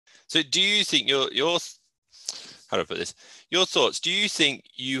So do you think your how do I put this? Your thoughts, do you think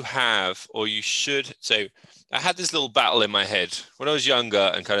you have or you should? So I had this little battle in my head when I was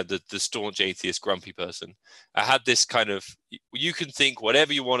younger and kind of the staunch atheist, grumpy person. I had this kind of, you can think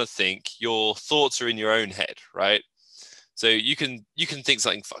whatever you want to think. Your thoughts are in your own head, right? So you can think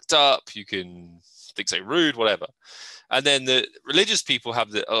something fucked up. You can think something rude, whatever. And then the religious people have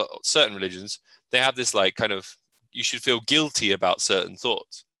certain religions, they have this like kind of, you should feel guilty about certain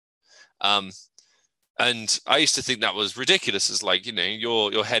thoughts. And I used to think that was ridiculous. It's like,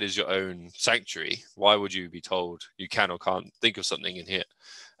 your head is your own sanctuary. Why would you be told you can or can't think of something in here?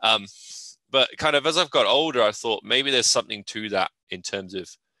 But kind of as I've got older, I thought maybe there's something to that in terms of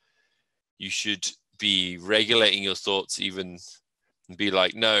you should be regulating your thoughts, even and be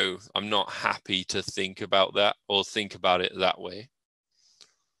like, no, I'm not happy to think about that or think about it that way.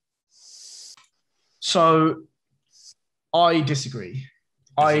 So I disagree.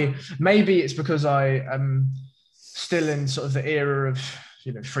 Maybe it's because I am still in sort of the era of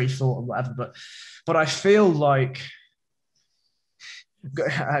free thought and whatever, but I feel like,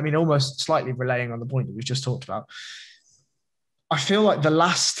 I mean, almost slightly relaying on the point that we've just talked about, I feel like the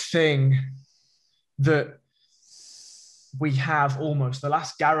last thing that we have, almost the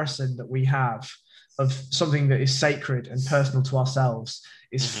last garrison that we have of something that is sacred and personal to ourselves,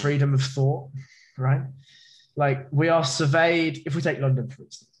 is freedom of thought, right? Like, we are surveyed, if we take London, for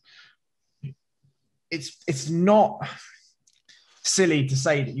instance, it's not silly to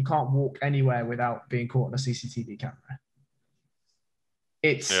say that you can't walk anywhere without being caught on a CCTV camera.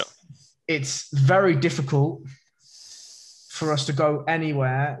 It's very difficult for us to go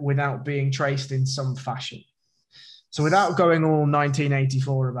anywhere without being traced in some fashion. So without going all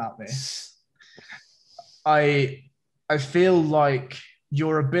 1984 about this, I feel like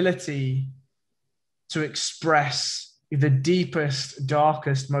your ability to express the deepest,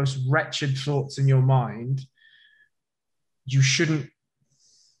 darkest, most wretched thoughts in your mind, you shouldn't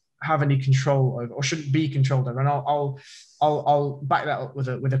have any control over, or shouldn't be controlled over. And I'll back that up with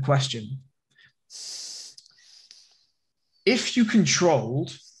a question. If you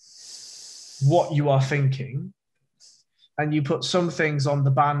controlled what you are thinking, and you put some things on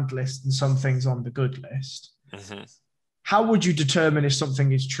the banned list and some things on the good list, how would you determine if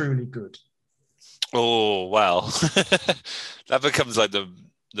something is truly good? Oh, well, that becomes like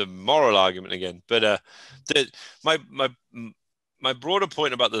the moral argument again. But my broader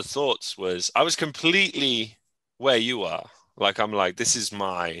point about the thoughts was I was completely where you are. Like, I'm like, this is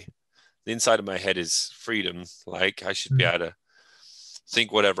the inside of my head is freedom. Like, I should be able to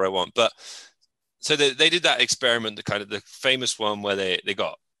think whatever I want. But so they did that experiment, the kind of the famous one where they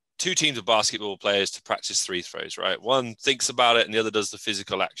got two teams of basketball players to practice free throws, right? One thinks about it and the other does the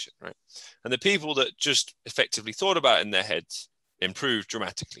physical action, right? And the people that just effectively thought about it in their heads improved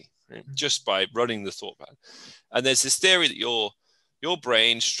dramatically, right? Just by running the thought pattern. And there's this theory that your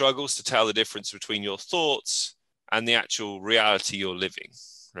brain struggles to tell the difference between your thoughts and the actual reality you're living,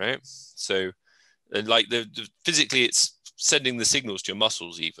 right? So like physically it's sending the signals to your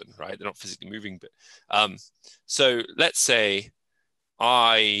muscles even, right? They're not physically moving, but so let's say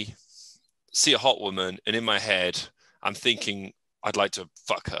I see a hot woman and in my head, I'm thinking I'd like to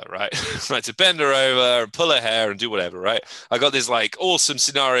fuck her, right? I'd like to bend her over and pull her hair and do whatever, right? I got this like awesome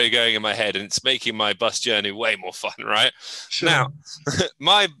scenario going in my head and it's making my bus journey way more fun, right? Sure. Now,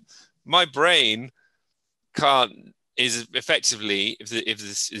 my brain is effectively, if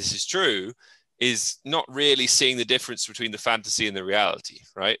this is true, is not really seeing the difference between the fantasy and the reality,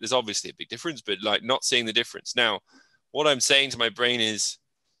 right? There's obviously a big difference, but like not seeing the difference. Now, what I'm saying to my brain is,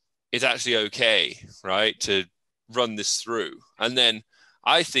 it's actually okay, right, to run this through. And then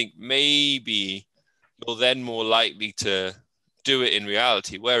I think maybe you're then more likely to do it in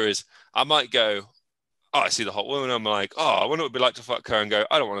reality. Whereas I might go, oh, I see the hot woman. I'm like, oh, I wonder what it'd be like to fuck her, and go,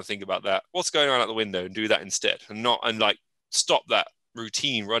 I don't want to think about that. What's going on out the window, and do that instead, and like stop that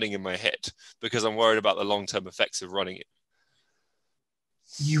routine running in my head because I'm worried about the long-term effects of running it.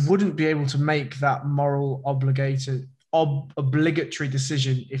 You wouldn't be able to make that moral obligatory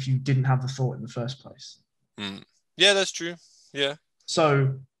decision if you didn't have the thought in the first place. Yeah, that's true. Yeah.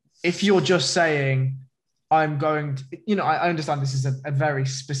 So if you're just saying, I'm going to, I understand this is a very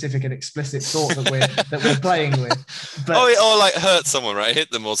specific and explicit thought that we're playing with. But, or like hurt someone, right?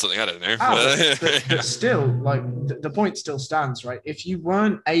 Hit them or something. I don't know. But still, like the point still stands, right? If you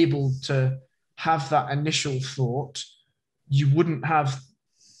weren't able to have that initial thought, you wouldn't have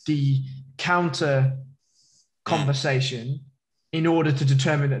the counter conversation in order to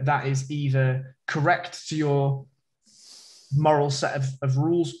determine that is either correct to your moral set of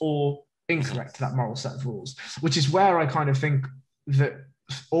rules or incorrect to that moral set of rules, which is where I kind of think that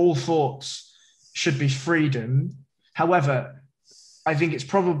all thoughts should be freedom. However, I think it's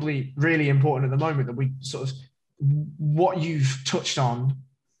probably really important at the moment that we sort of, what you've touched on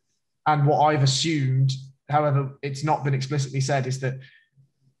and what I've assumed, however, it's not been explicitly said, is that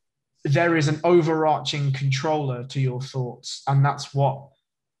there is an overarching controller to your thoughts. And that's what,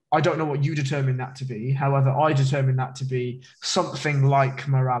 I don't know what you determine that to be. However, I determine that to be something like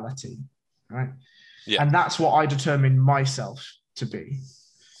morality, right? Yeah. And that's what I determine myself to be.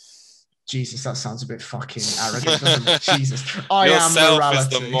 Jesus, that sounds a bit fucking arrogant, doesn't it? Jesus. I am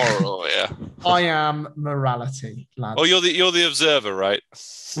morality. Is the moral, yeah. I am morality, lads. Oh, you're the observer, right?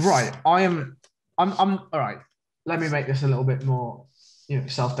 Right. I'm all right. Let me make this a little bit more,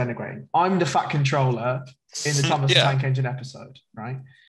 self-denigrating. I'm the fat controller in the Thomas the Tank Engine episode, right?